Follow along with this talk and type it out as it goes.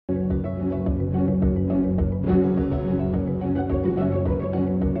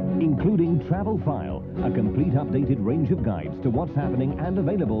Travel File, a complete updated range of guides to what's happening and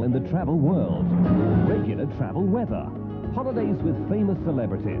available in the travel world. Regular travel weather, holidays with famous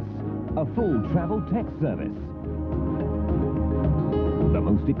celebrities, a full travel tech service, the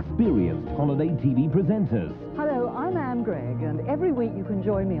most experienced holiday TV presenters. Hello, I'm Anne Gregg, and every week you can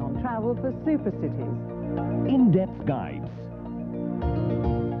join me on Travel for Super Cities. In-depth guides,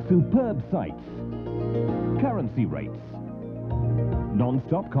 superb sights, currency rates,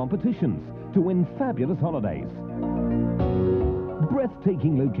 non-stop competitions to win fabulous holidays,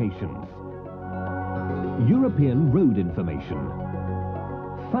 breathtaking locations, European road information,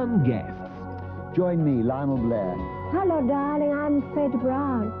 fun guests. Join me, Lionel Blair. Hello, darling, I'm Sid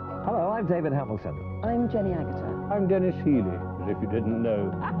Brown. Hello, I'm David Hamilton. I'm Jenny Agutter. I'm Dennis Healy, as if you didn't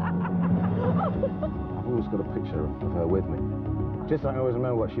know. I've always got a picture of her with me. Just so I always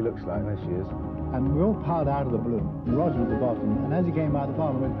remember what she looks like, and there she is. And we all piled out of the balloon. And Roger at the bottom. And as he came out of the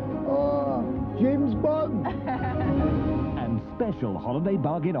farm, we went, "Oh, James Bond!" And special holiday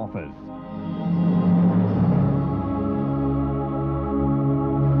bargain offers.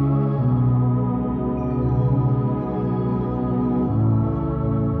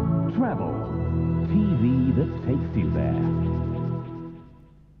 Travel. TV that takes you there.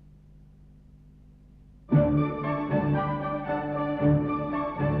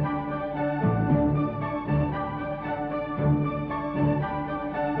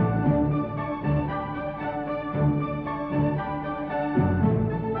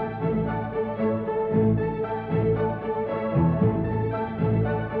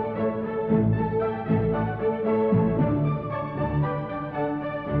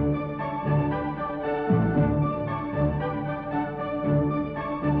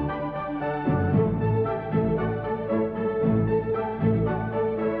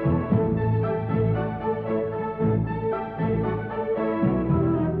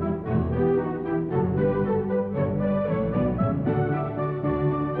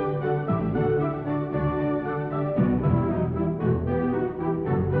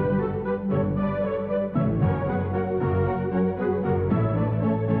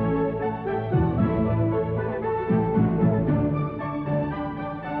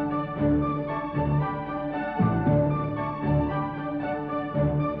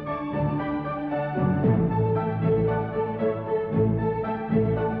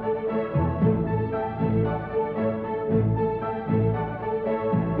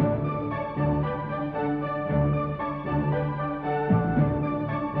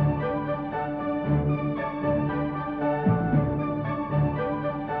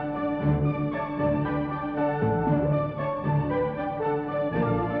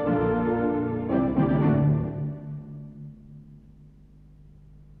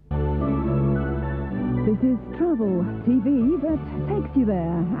 This is Travel TV that takes you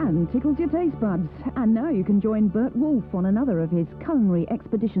there and tickles your taste buds. And now you can join Bert Wolf on another of his culinary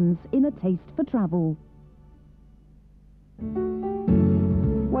expeditions in A Taste for Travel.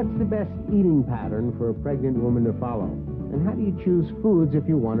 What's the best eating pattern for a pregnant woman to follow? And how do you choose foods if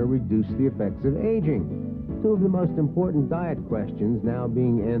you want to reduce the effects of aging? Two of the most important diet questions now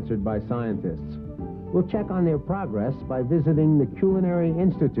being answered by scientists. We'll check on their progress by visiting the Culinary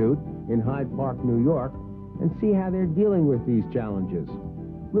Institute in Hyde Park, New York, and see how they're dealing with these challenges.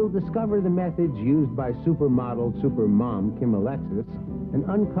 We'll discover the methods used by supermodel supermom Kim Alexis and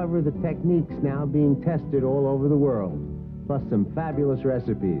uncover the techniques now being tested all over the world, plus some fabulous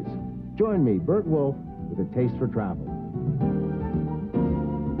recipes. Join me, Bert Wolf, with A Taste for Travel.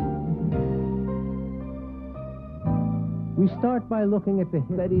 We start by looking at the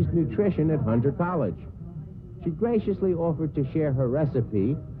study's nutrition at Hunter College. She graciously offered to share her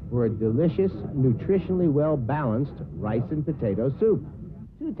recipe for a delicious, nutritionally well-balanced rice and potato soup.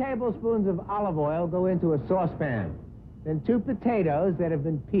 2 tablespoons of olive oil go into a saucepan. Then 2 potatoes that have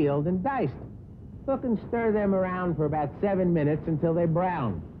been peeled and diced. Cook and stir them around for about 7 minutes until they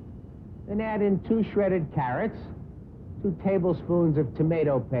brown. Then add in 2 shredded carrots, 2 tablespoons of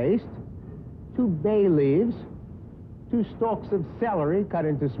tomato paste, 2 bay leaves, 2 stalks of celery cut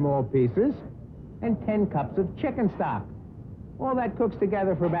into small pieces, and 10 cups of chicken stock. All that cooks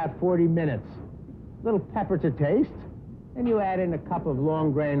together for about 40 minutes. A little pepper to taste, and you add in a cup of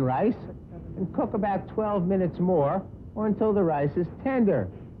long grain rice and cook about 12 minutes more or until the rice is tender.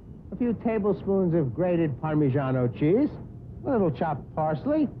 A few tablespoons of grated Parmigiano cheese, a little chopped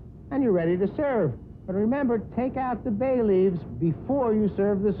parsley, and you're ready to serve. But remember, take out the bay leaves before you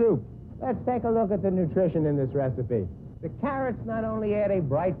serve the soup. Let's take a look at the nutrition in this recipe. The carrots not only add a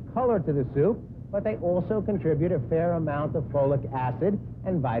bright color to the soup, but they also contribute a fair amount of folic acid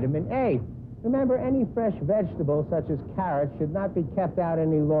and vitamin A. Remember, any fresh vegetable, such as carrots, should not be kept out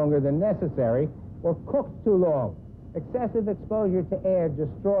any longer than necessary or cooked too long. Excessive exposure to air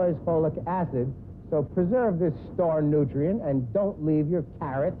destroys folic acid, so preserve this store nutrient and don't leave your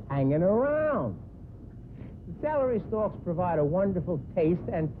carrots hanging around. The celery stalks provide a wonderful taste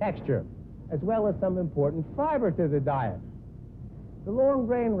and texture, as well as some important fiber to the diet. The long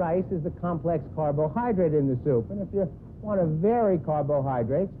grain rice is the complex carbohydrate in the soup, and if you want to vary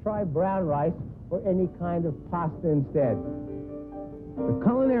carbohydrates, try brown rice or any kind of pasta instead. The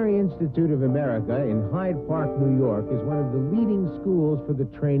Culinary Institute of America in Hyde Park, New York, is one of the leading schools for the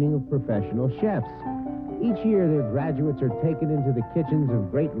training of professional chefs. Each year, their graduates are taken into the kitchens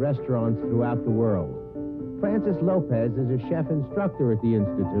of great restaurants throughout the world. Francis Lopez is a chef instructor at the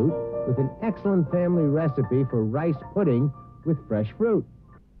Institute with an excellent family recipe for rice pudding with fresh fruit.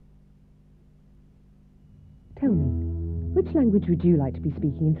 Tell me, which language would you like to be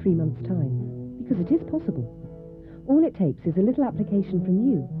speaking in 3 months' time? Because it is possible. All it takes is a little application from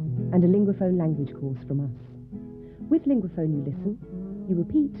you and a Linguaphone language course from us. With Linguaphone you listen, you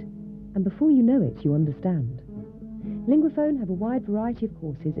repeat, and before you know it, you understand. Linguaphone have a wide variety of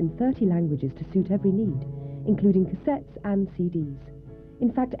courses in 30 languages to suit every need, including cassettes and CDs.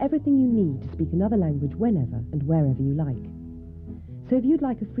 In fact, everything you need to speak another language whenever and wherever you like. So if you'd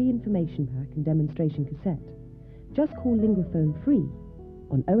like a free information pack and demonstration cassette, just call Linguaphone free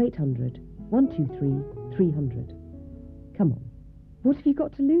on 0800 123 300. Come on, what have you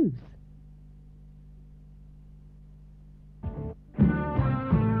got to lose?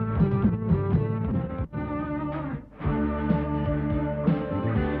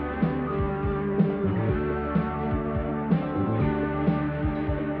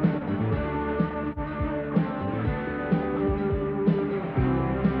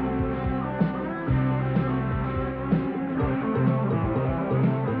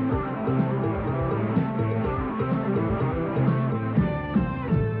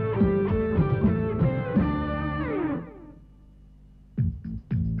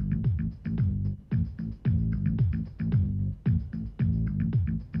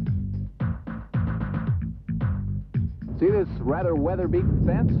 See this rather weather-beaten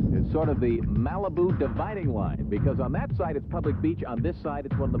fence? It's sort of the Malibu dividing line, because on that side it's public beach, on this side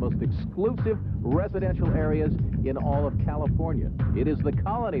it's one of the most exclusive residential areas in all of California. It is the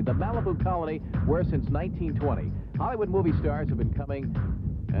Colony, the Malibu Colony, where since 1920, Hollywood movie stars have been coming.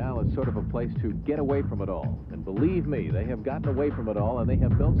 Well, it's sort of a place to get away from it all. And believe me, they have gotten away from it all, and they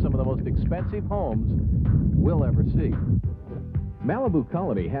have built some of the most expensive homes we'll ever see. Malibu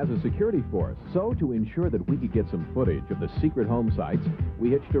Colony has a security force, so to ensure that we could get some footage of the secret home sites, we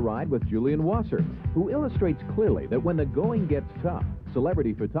hitched a ride with Julian Wasser, who illustrates clearly that when the going gets tough,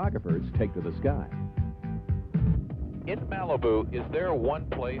 celebrity photographers take to the sky. In Malibu, is there one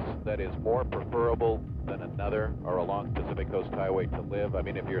place that is more preferable than another, or along Pacific Coast Highway to live? I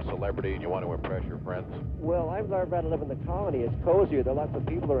mean, if you're a celebrity and you want to impress your friends. Well, I'd rather live in the Colony. It's cozier. There are lots of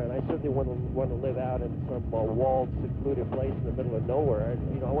people around. I certainly want to live out in some walled, secluded place in the middle of nowhere.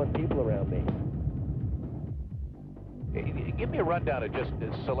 I want people around me. Give me a rundown of just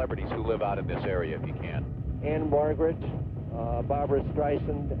the celebrities who live out in this area, if you can. Anne Margaret, Barbara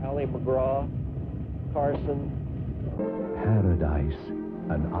Streisand, Ally McGraw, Carson. Paradise,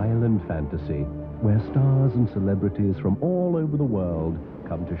 an island fantasy where stars and celebrities from all over the world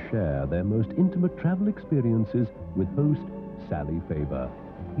come to share their most intimate travel experiences with host Sally Faber.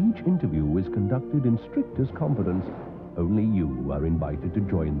 Each interview is conducted in strictest confidence. Only you are invited to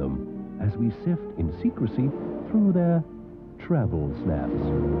join them as we sift in secrecy through their travel snaps.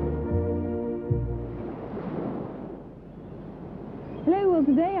 Hello, well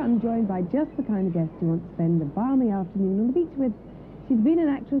today I'm joined by just the kind of guest who wants to spend a balmy afternoon on the beach with. She's been an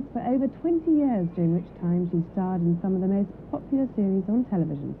actress for over 20 years, during which time she's starred in some of the most popular series on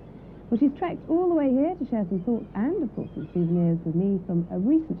television. Well, she's trekked all the way here to share some thoughts and, of course, some souvenirs with me from a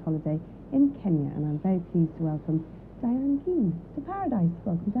recent holiday in Kenya, and I'm very pleased to welcome Diane Keane to Paradise.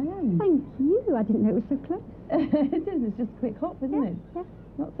 Welcome, Diane. Thank you. I didn't know it was so close. It is. It's just a quick hop, isn't it? Yeah.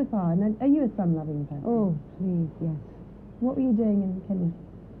 Not so far. And are you a sun-loving person? Oh, please, yes. What were you doing in Kenya?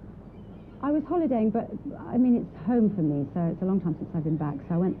 I was holidaying, but, I mean, it's home for me, so it's a long time since I've been back.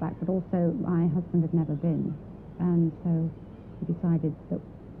 So I went back, but also my husband had never been. And so we decided that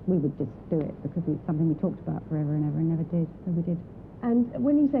we would just do it because it's something we talked about forever and ever and never did. So we did. And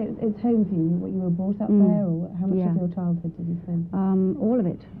when you say it's home for you, what, you were brought up there, or how much of your childhood did you spend? All of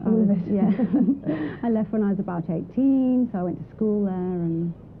it. All of it? Yeah. I left when I was about 18, so I went to school there.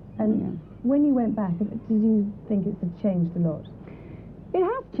 And when you went back, did you think it's changed a lot? It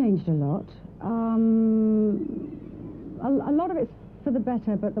has changed a lot. A lot of it's for the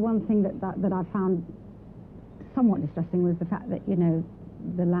better, but the one thing that I found somewhat distressing was the fact that, you know,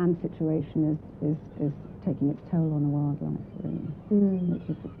 the land situation is taking its toll on the wildlife, really, which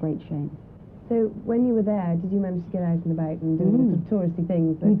is a great shame. So when you were there, did you manage to get out and about and do lots of touristy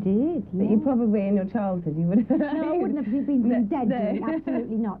things? We did. That you probably in your childhood you would have. No, I wouldn't have been dead doing.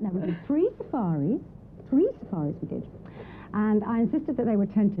 Absolutely not. No, we did 3 safaris. 3 safaris we did. And I insisted that they were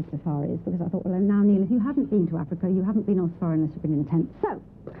tented safaris because I thought, well, now, Neil, if you haven't been to Africa, you haven't been on safari unless you've been in a tent. So,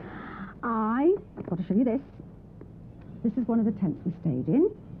 I've got to show you this. This is one of the tents we stayed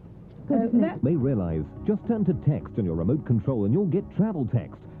in. Good, You may realize, just turn to text on your remote control and you'll get travel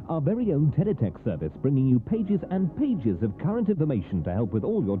text, our very own teletext service bringing you pages and pages of current information to help with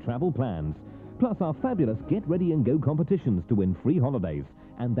all your travel plans. Plus our fabulous Get Ready and Go competitions to win free holidays.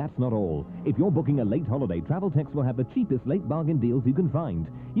 And that's not all. If you're booking a late holiday, Traveltex will have the cheapest late bargain deals you can find.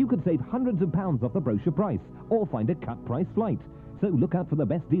 You could save hundreds of pounds off the brochure price, or find a cut price flight. So look out for the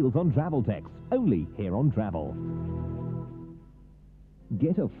best deals on Traveltex, only here on Travel.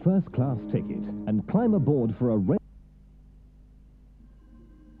 Get a first-class ticket and climb aboard for a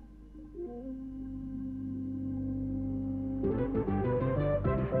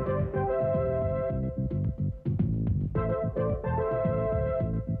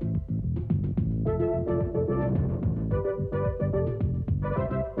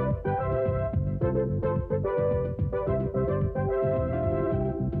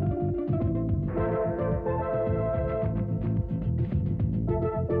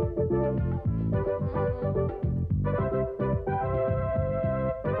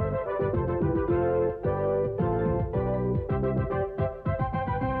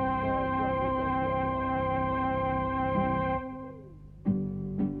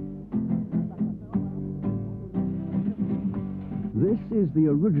This is the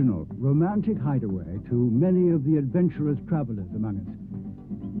original romantic hideaway to many of the adventurous travelers among us.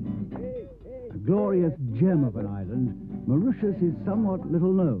 A glorious gem of an island, Mauritius is somewhat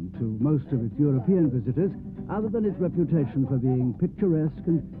little known to most of its European visitors, other than its reputation for being picturesque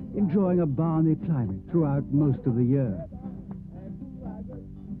and enjoying a balmy climate throughout most of the year.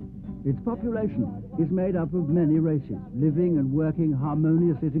 Its population is made up of many races, living and working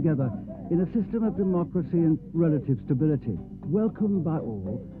harmoniously together in a system of democracy and relative stability, welcomed by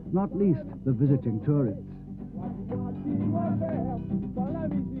all, not least the visiting tourists.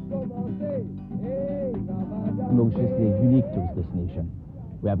 Mauritius is a unique tourist destination.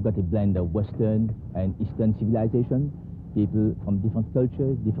 We have got a blend of Western and Eastern civilization. People from different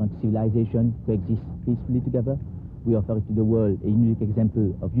cultures, different civilizations coexist peacefully together. We offer to the world a unique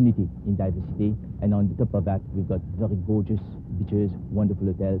example of unity in diversity, and on the top of that, we've got very gorgeous beaches, wonderful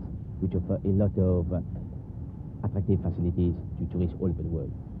hotels, which offer a lot of attractive facilities to tourists all over the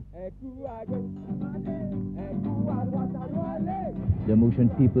world. The Mauritian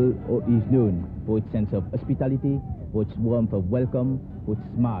people is known for its sense of hospitality, for its warmth of welcome, for its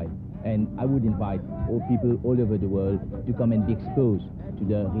smile. And I would invite all people all over the world to come and be exposed to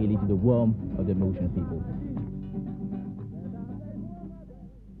the warmth of the Mauritian people.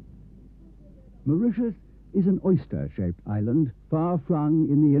 Mauritius is an oyster-shaped island far flung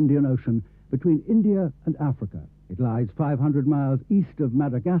in the Indian Ocean between India and Africa. It lies 500 miles east of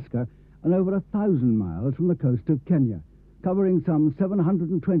Madagascar and over 1,000 miles from the coast of Kenya, covering some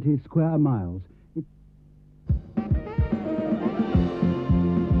 720 square miles.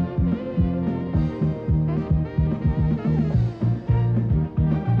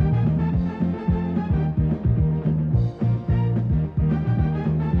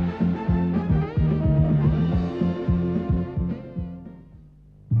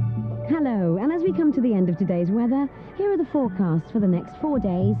 Hello, and as we come to the end of today's weather, here are the forecasts for the next 4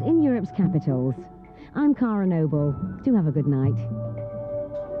 days in Europe's capitals. I'm Cara Noble. Do have a good night.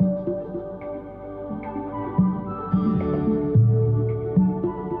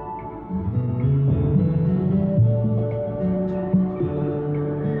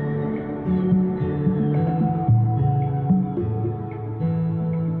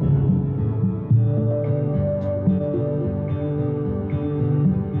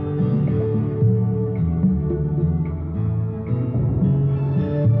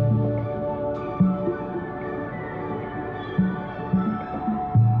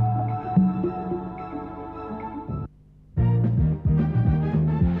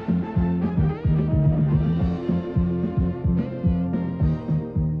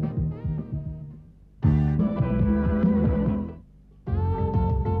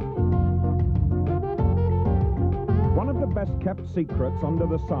 Kept secrets under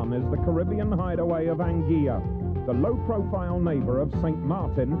the sun is the Caribbean hideaway of Anguilla. the low-profile neighbour of St.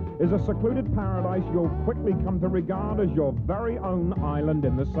 Martin, is a secluded paradise you'll quickly come to regard as your very own island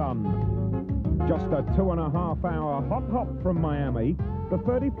in the sun. Just a 2.5-hour hot hop from Miami, the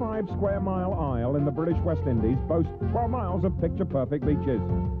 35-square-mile isle in the British West Indies boasts 12 miles of picture-perfect beaches.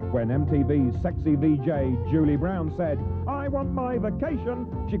 When MTV's sexy VJ Julie Brown said, "I want my vacation,"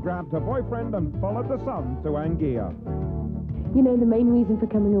 she grabbed her boyfriend and followed the sun to Anguilla. You know, the main reason for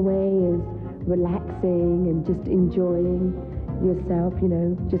coming away is relaxing and just enjoying yourself, you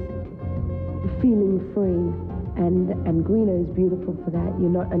know, just feeling free. And Anguilla is beautiful for that. You're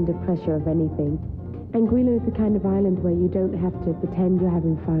not under pressure of anything. Anguilla is the kind of island where you don't have to pretend you're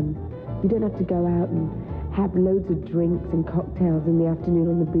having fun. You don't have to go out and have loads of drinks and cocktails in the afternoon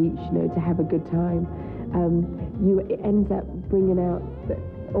on the beach, you know, to have a good time. It ends up bringing out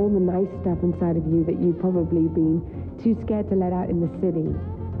all the nice stuff inside of you that you've probably been too scared to let out in the city.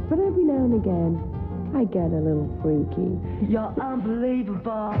 But every now and again, I get a little freaky. You're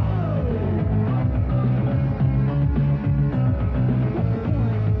unbelievable.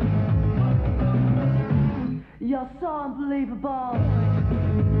 You're so unbelievable.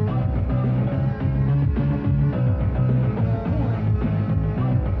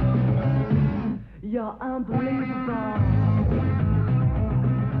 You're unbelievable.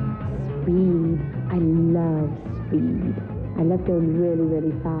 Speed. I love speed. I love going really,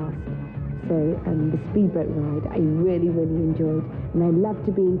 really fast. So the speedboat ride, I really, really enjoyed. And I love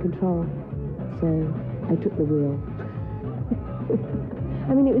to be in control. So I took the wheel.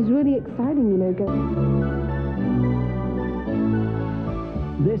 I mean, it was really exciting, you know,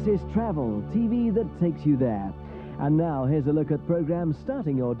 This is Travel, TV that takes you there. And now here's a look at programmes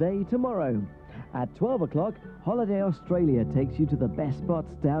starting your day tomorrow. At 12 o'clock, Holiday Australia takes you to the best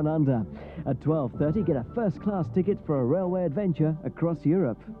spots down under. At 12:30, get a first-class ticket for a railway adventure across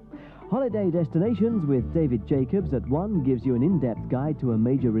Europe. Holiday Destinations with David Jacobs at 1 gives you an in-depth guide to a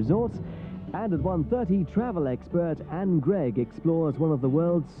major resort. And at 1:30, travel expert Anne Gregg explores one of the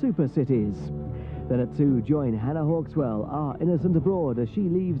world's super cities. Then at 2, join Hannah Hawkswell, our innocent abroad, as she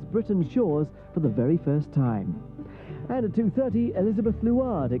leaves Britain's shores for the very first time. And at 2:30, Elizabeth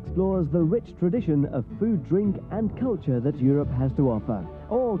Luard explores the rich tradition of food, drink and culture that Europe has to offer.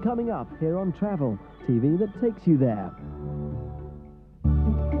 All coming up here on Travel, TV that takes you there.